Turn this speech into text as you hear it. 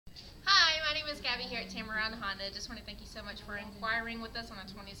it's Gabby here at Tameron Honda. Just want to thank you so much for inquiring with us on the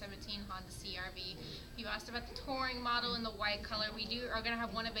 2017 Honda CRV. You asked about the touring model in the white color. We are going to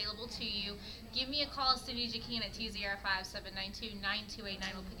have one available to you. Give me a call as soon as you can at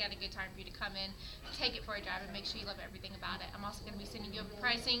 205-792-9289. We'll pick out a good time for you to come in, take it for a drive, and make sure you love everything about it. I'm also going to be sending you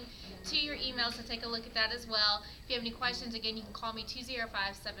pricing to your email, so take a look at that as well. If you have any questions, again, you can call me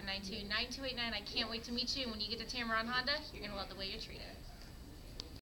 205-792-9289. I can't wait to meet you. When you get to Tameron Honda, you're going to love the way you're treated.